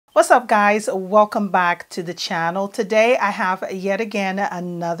What's up, guys? Welcome back to the channel. Today I have yet again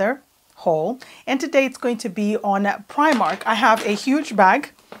another haul, and today it's going to be on Primark. I have a huge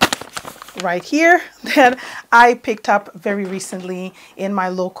bag right here that I picked up very recently in my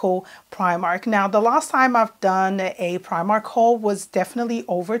local Primark. Now, the last time I've done a Primark haul was definitely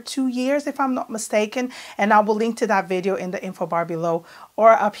over 2 years, if I'm not mistaken, and I will link to that video in the info bar below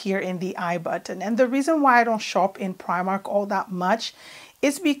or up here in the I button. And the reason why I don't shop in Primark all that much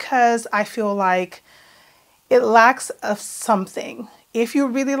is because I feel like it lacks of something. If you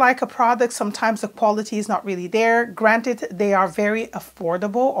really like a product, sometimes the quality is not really there. Granted, they are very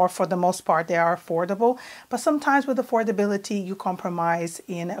affordable, or for the most part, they are affordable. But sometimes with affordability, you compromise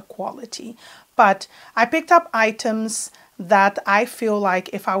in quality. But I picked up items that I feel like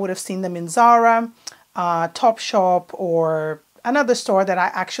if I would have seen them in Zara, Topshop, or another store that I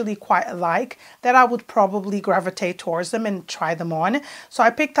actually quite like, that I would probably gravitate towards them and try them on. So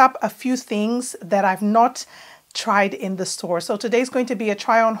I picked up a few things that I've not tried in the store. So today's going to be a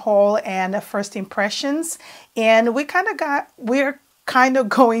try on haul and a first impressions, and we're kind of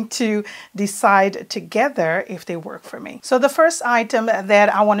going to decide together if they work for me. So the first item that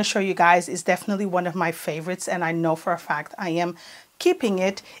I want to show you guys is definitely one of my favorites, and I know for a fact I am keeping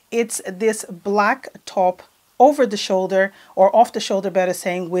it. It's this black top over the shoulder, or off the shoulder better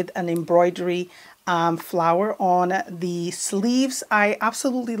saying, with an embroidery flower on the sleeves. I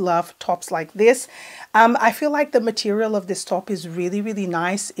absolutely love tops like this. I feel like the material of this top is really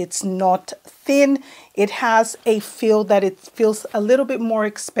nice. It's not thin. It has a feel that it feels a little bit more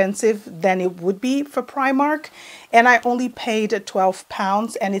expensive than it would be for Primark, and I only paid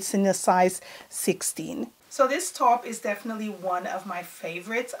 £12, and it's in a size 16. So this top is definitely one of my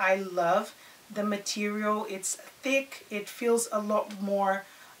favorites. I love the material. It's thick. It feels a lot more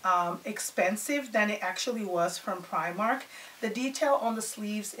expensive than it actually was from Primark. The detail on the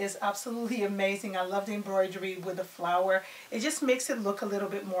sleeves is absolutely amazing. I love the embroidery with the flower. It just makes it look a little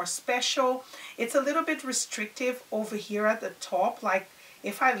bit more special. It's a little bit restrictive over here at the top. Like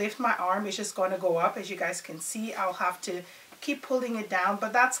if I lift my arm, it's just going to go up. As you guys can see, I'll have to keep pulling it down,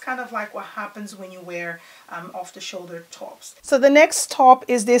 but that's kind of like what happens when you wear off the shoulder tops. So the next top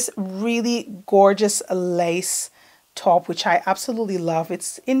is this really gorgeous lace top, which I absolutely love.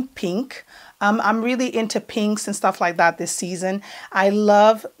 It's in pink. I'm really into pinks and stuff like that this season. I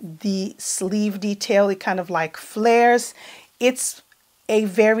love the sleeve detail. It kind of like flares. It's a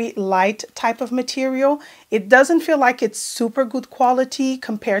very light type of material. It doesn't feel like it's super good quality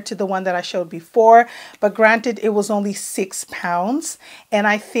compared to the one that I showed before, but granted, it was only £6, and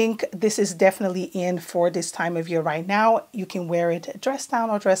I think this is definitely in for this time of year right now. You can wear it dress down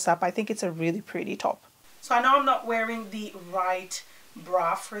or dress up. I think it's a really pretty top. So I know I'm not wearing the right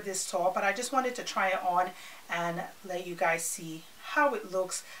bra for this top, but I just wanted to try it on and let you guys see how it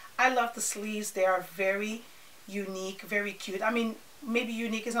looks. I love the sleeves. They are very unique, very cute. I mean, maybe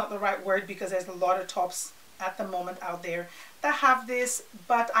unique is not the right word because there's a lot of tops at the moment out there that have this,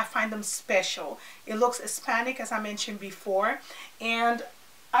 but I find them special. It looks Hispanic, as I mentioned before, and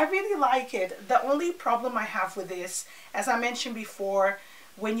I really like it. The only problem I have with this, as I mentioned before,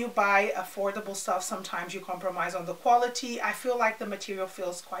 when you buy affordable stuff, sometimes you compromise on the quality. I feel like the material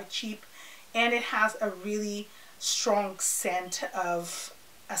feels quite cheap, and it has a really strong scent of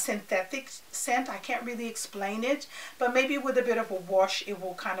a synthetic scent. I can't really explain it, but maybe with a bit of a wash it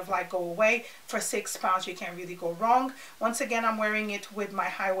will kind of like go away. For £6 you can't really go wrong. Once again, I'm wearing it with my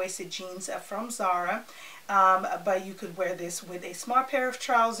high-waisted jeans from Zara, but you could wear this with a smart pair of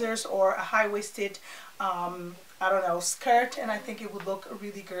trousers or a high-waisted I don't know, skirt, and I think it would look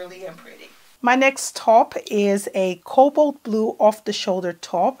really girly and pretty. My next top is a cobalt blue off the shoulder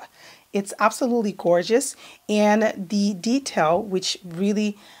top. It's absolutely gorgeous, and the detail, which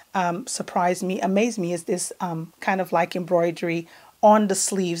really surprised me, amazed me, is this kind of like embroidery on the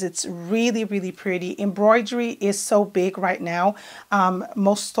sleeves. It's really pretty. Embroidery is so big right now.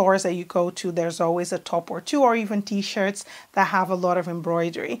 Most stores that you go to, there's always a top or two, or even t-shirts that have a lot of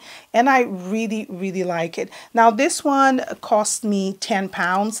embroidery, and I really like it. Now this one cost me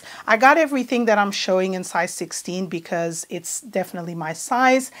 £10. I got everything that I'm showing in size 16 because it's definitely my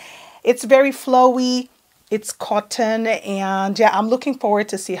size. It's very flowy, it's cotton, and yeah, I'm looking forward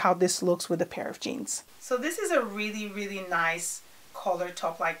to see how this looks with a pair of jeans. So this is a really nice color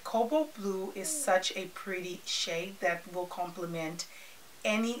top. Like cobalt blue is such a pretty shade that will complement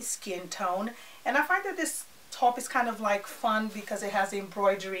any skin tone, and I find that this top is kind of like fun because it has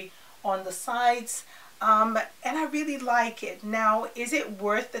embroidery on the sides, and I really like it. Now, is it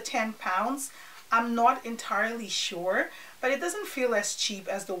worth the £10? I'm not entirely sure, but it doesn't feel as cheap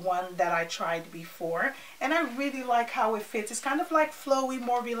as the one that I tried before. And I really like how it fits. It's kind of like flowy,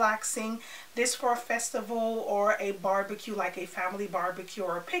 more relaxing. This for a festival or a barbecue, like a family barbecue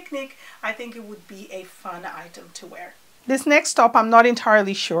or a picnic, I think it would be a fun item to wear. This next top I'm not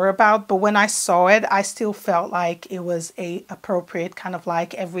entirely sure about, but when I saw it, I still felt like it was a appropriate kind of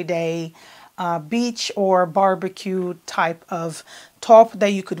like everyday beach or barbecue type of top that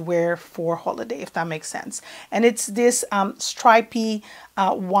you could wear for holiday, if that makes sense. And it's this stripy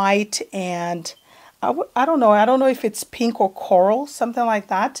white and I don't know if it's pink or coral, something like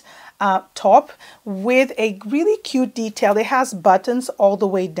that, top with a really cute detail. It has buttons all the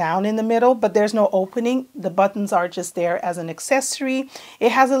way down in the middle, but there's no opening. The buttons are just there as an accessory.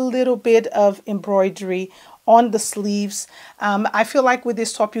 It has a little bit of embroidery on the sleeves. I feel like with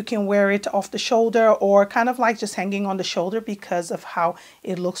this top you can wear it off the shoulder or kind of like just hanging on the shoulder because of how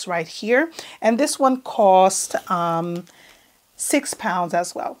it looks right here. And this one cost £6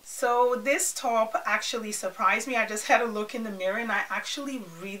 as well. So this top actually surprised me. I just had a look in the mirror and I actually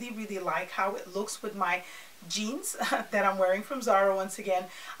really like how it looks with my jeans that I'm wearing from Zara once again.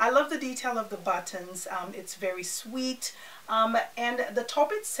 I love the detail of the buttons. It's very sweet. And the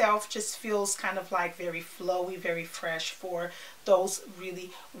top itself just feels kind of like very flowy, very fresh for those really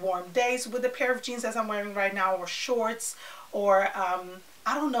warm days with a pair of jeans as I'm wearing right now, or shorts, or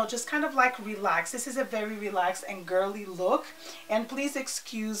I don't know, just kind of like relaxed. This is a very relaxed and girly look. And please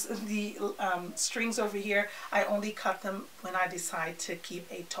excuse the strings over here. I only cut them when I decide to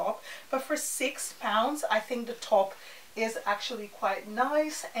keep a top. But for £6, I think the top is actually quite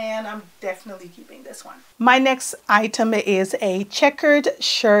nice, and I'm definitely keeping this one. My next item is a checkered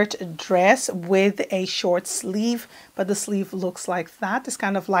shirt dress with a short sleeve, but the sleeve looks like that. It's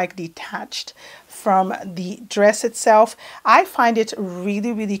kind of like detached from the dress itself. I find it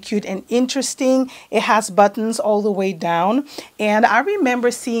really cute and interesting. It has buttons all the way down, and I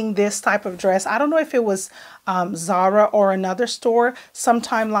remember seeing this type of dress. I don't know if it was Zara or another store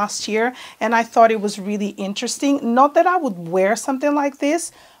sometime last year, and I thought it was really interesting. Not that I would wear something like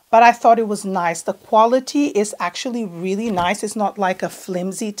this, but I thought it was nice. The quality is actually really nice. It's not like a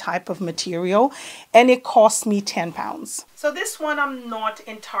flimsy type of material, and it cost me £10. So this one I'm not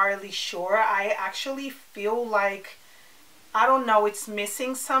entirely sure. I actually feel like, I don't know, it's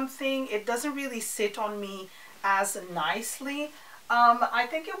missing something. It doesn't really sit on me as nicely. I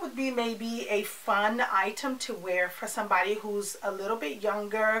think it would be maybe a fun item to wear for somebody who's a little bit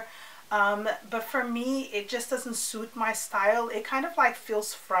younger. But for me, it just doesn't suit my style. It kind of like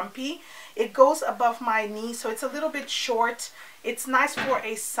feels frumpy. It goes above my knee, so it's a little bit short. It's nice for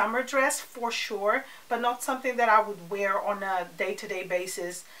a summer dress for sure, but not something that I would wear on a day-to-day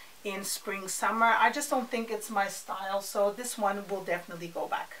basis in spring, summer. I just don't think it's my style, so this one will definitely go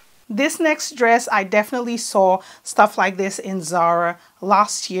back. This next dress, I definitely saw stuff like this in Zara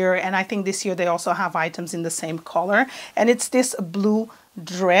last year, and I think this year they also have items in the same color. And it's this blue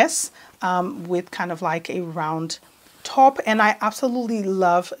dress with kind of like a round top, and I absolutely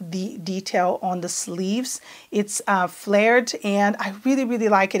love the detail on the sleeves. It's flared, and I really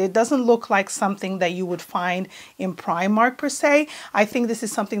like it. It doesn't look like something that you would find in Primark per se. I think this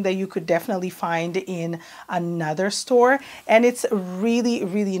is something that you could definitely find in another store, and it's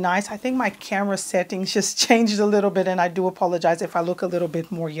really nice. I think my camera settings just changed a little bit, and I do apologize if I look a little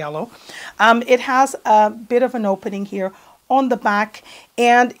bit more yellow. It has a bit of an opening here on the back,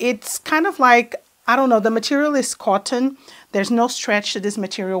 and it's kind of like, I don't know, the material is cotton. There's no stretch to this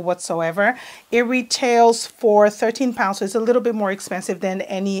material whatsoever. It retails for £13, so it's a little bit more expensive than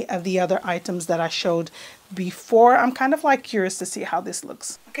any of the other items that I showed before. I'm kind of like curious to see how this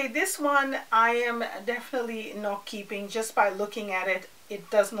looks. Okay, this one I am definitely not keeping. Just by looking at it, it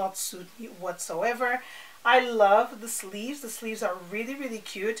does not suit me whatsoever. I love the sleeves. The sleeves are really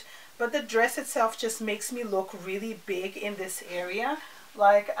cute, but the dress itself just makes me look really big in this area.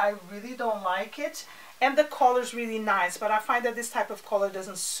 Like, I really don't like it. And the color's really nice, but I find that this type of color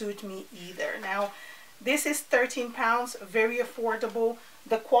doesn't suit me either. Now, this is £13, very affordable.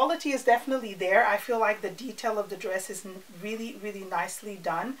 The quality is definitely there. I feel like the detail of the dress is really nicely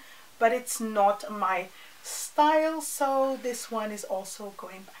done, but it's not my style, so this one is also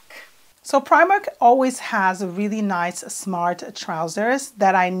going back. So Primark always has really nice smart trousers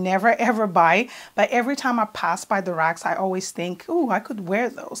that I never ever buy, but every time I pass by the racks I always think, oh, I could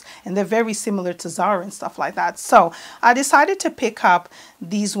wear those, and they're very similar to Zara and stuff like that. So I decided to pick up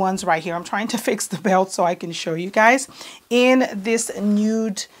these ones right here. I'm trying to fix the belt so I can show you guys, in this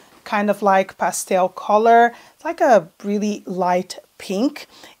nude kind of like pastel color. It's like a really light pink,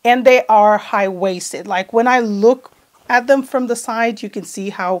 and they are high-waisted. Like when I look at them from the side, you can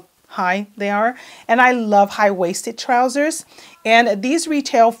see how high they are. And I love high-waisted trousers. And these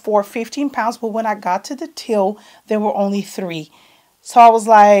retail for 15 pounds, but when I got to the till, there were only 3. So I was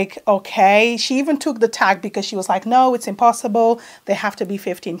like, okay. She even took the tag because she was like, no, it's impossible. They have to be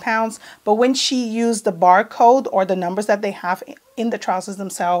 15 pounds. But when she used the barcode or the numbers that they have in the trousers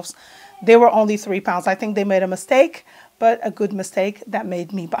themselves, they were only 3 pounds. I think they made a mistake, but a good mistake that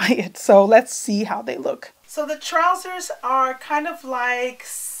made me buy it. So let's see how they look. So the trousers are kind of like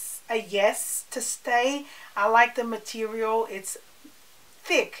a yes to stay. I like the material. It's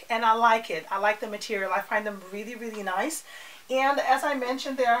thick and I like it. I like the material. I find them really, really nice. And as I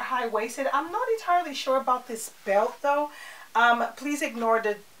mentioned, they are high-waisted. I'm not entirely sure about this belt though. Please ignore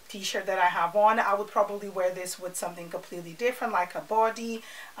the t-shirt that I have on. I would probably wear this with something completely different, like a body.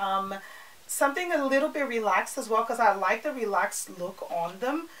 Something a little bit relaxed as well, because I like the relaxed look on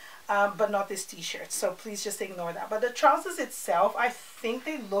them. But not this t-shirt. So please just ignore that. But the trousers itself, I think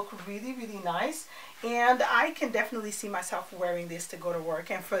they look really, really nice. And I can definitely see myself wearing this to go to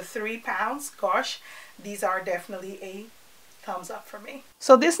work. And for 3 pounds, gosh, these are definitely a thumbs up for me.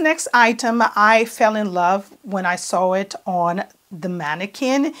 So this next item, I fell in love when I saw it on the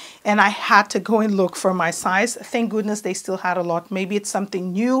mannequin, and I had to go and look for my size. Thank goodness they still had a lot. Maybe it's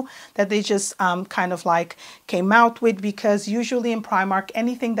something new that they just kind of like came out with, because usually in Primark,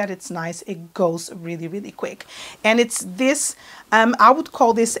 anything that it's nice, it goes really, really quick. And it's this, I would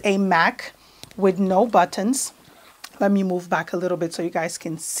call this a MAC with no buttons. Let me move back a little bit so you guys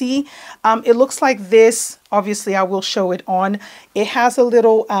can see. It looks like this. Obviously, I will show it on. It has a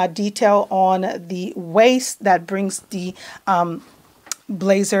little detail on the waist that brings the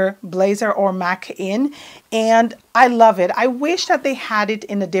blazer or MAC in, and I love it. I wish that they had it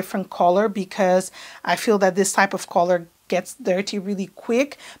in a different color, because I feel that this type of color gets dirty really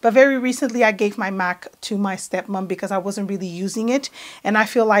quick. But very recently I gave my MAC to my stepmom because I wasn't really using it, and I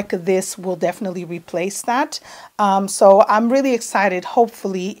feel like this will definitely replace that. So I'm really excited.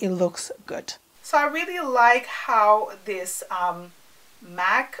 Hopefully it looks good. So I really like how this open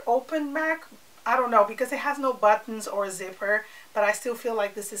MAC, I don't know, because it has no buttons or zipper, but I still feel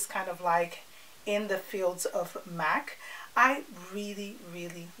like this is kind of like in the fields of MAC. I really,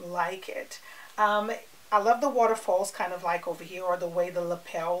 really like it. I love the waterfalls, kind of like over here, or the way the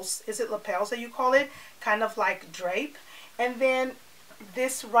lapels, is it lapels that you call it? Kind of like drape. And then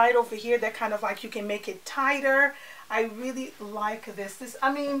this right over here, that kind of like you can make it tighter. I really like this.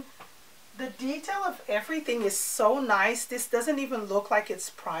 I mean, the detail of everything is so nice. This doesn't even look like it's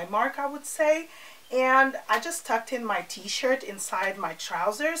Primark, I would say. And I just tucked in my t-shirt inside my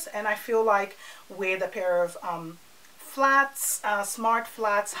trousers, and I feel like with a pair of flats, smart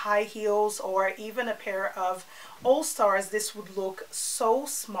flats, high heels, or even a pair of All-Stars, this would look so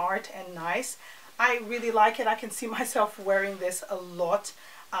smart and nice. I really like it. I can see myself wearing this a lot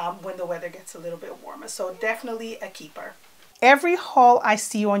when the weather gets a little bit warmer. So definitely a keeper. Every haul I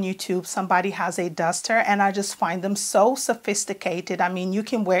see on YouTube, somebody has a duster, and I just find them so sophisticated. I mean, you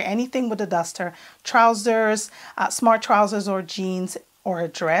can wear anything with a duster, trousers, smart trousers or jeans, or a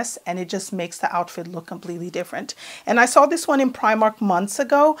dress, and it just makes the outfit look completely different. And I saw this one in Primark months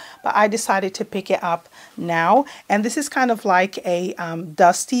ago, but I decided to pick it up now. And this is kind of like a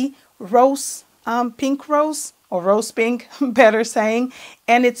dusty rose, pink rose, or rose pink, better saying.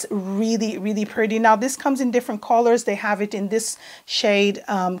 And it's really, really pretty. Now this comes in different colors. They have it in this shade,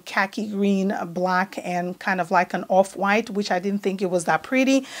 khaki green, black, and kind of like an off-white, which I didn't think it was that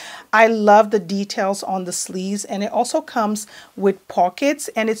pretty. I love the details on the sleeves, and it also comes with pockets,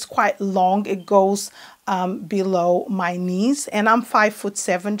 and it's quite long. It goes below my knees, and I'm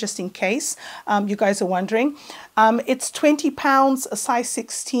 5'7", just in case you guys are wondering. It's 20 pounds, a size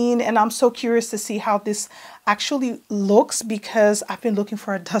 16, and I'm so curious to see how this actually looks, because I've been looking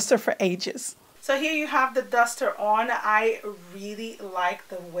for a duster for ages. So here you have the duster on. I really like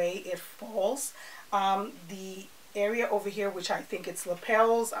the way it falls. The area over here, which I think it's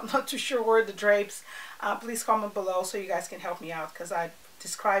lapels, I'm not too sure where the drapes. Please comment below so you guys can help me out, because I'm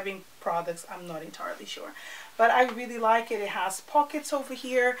describing products, I'm not entirely sure. But I really like it. It has pockets over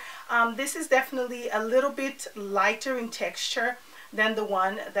here. This is definitely a little bit lighter in texture than the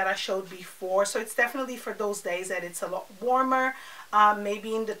one that I showed before. So it's definitely for those days that it's a lot warmer,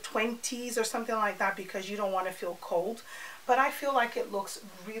 maybe in the 20s or something like that, because you don't want to feel cold. But I feel like it looks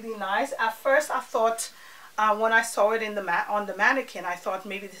really nice. At first I thought, when I saw it in on the mannequin, I thought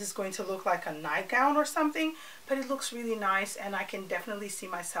maybe this is going to look like a nightgown or something, but it looks really nice, and I can definitely see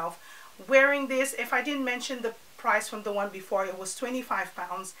myself wearing this. If I didn't mention the price from the one before, it was 25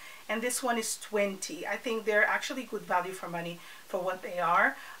 pounds, and this one is 20. I think they're actually good value for money for what they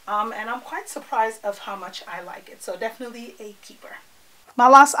are, and I'm quite surprised of how much I like it. So definitely a keeper. My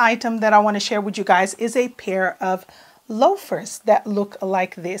last item that I want to share with you guys is a pair of loafers that look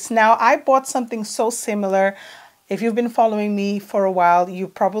like this. Now, I bought something so similar. If you've been following me for a while, you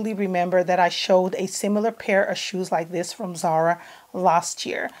probably remember that I showed a similar pair of shoes like this from Zara last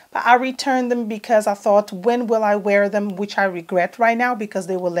year. But I returned them because I thought, when will I wear them? Which I regret right now because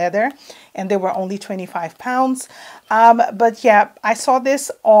they were leather and they were only 25 pounds. But yeah, I saw this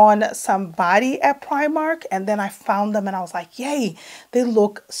on somebody at Primark and then I found them and I was like, yay, they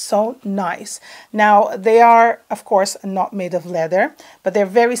look so nice. Now, they are, of course, not made of leather, but they're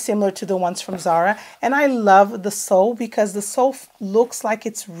very similar to the ones from Zara. And I love the sole because the sole looks like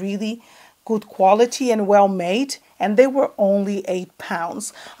it's really good quality and well made, and they were only 8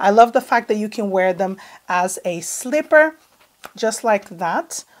 pounds. I love the fact that you can wear them as a slipper, just like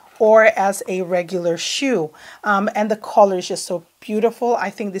that, or as a regular shoe. And the color is just so beautiful.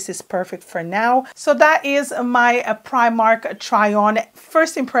 I think this is perfect for now. So that is my Primark try on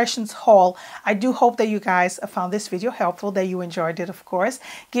first impressions haul. I do hope that you guys found this video helpful, that you enjoyed it, of course.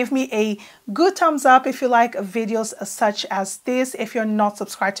 Give me a good thumbs up if you like videos such as this. If you're not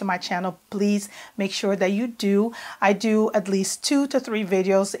subscribed to my channel, please make sure that you do. I do at least 2 to 3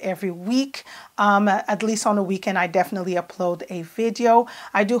 videos every week. At least on a weekend, I definitely upload a video.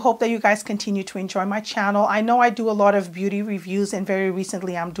 I do hope that you guys continue to enjoy my channel. I know I do a lot of beauty reviews and very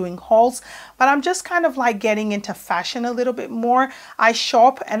recently I'm doing hauls, but I'm just kind of like getting into fashion a little bit more. I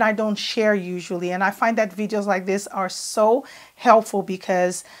shop and I don't share usually, and I find that videos like this are so helpful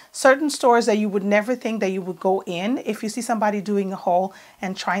because certain stores that you would never think that you would go in, if you see somebody doing a haul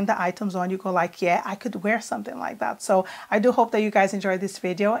and trying the items on, you go like, yeah, I could wear something like that. So I do hope that you guys enjoyed this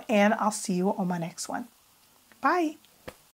video and I'll see you on my next one. Bye.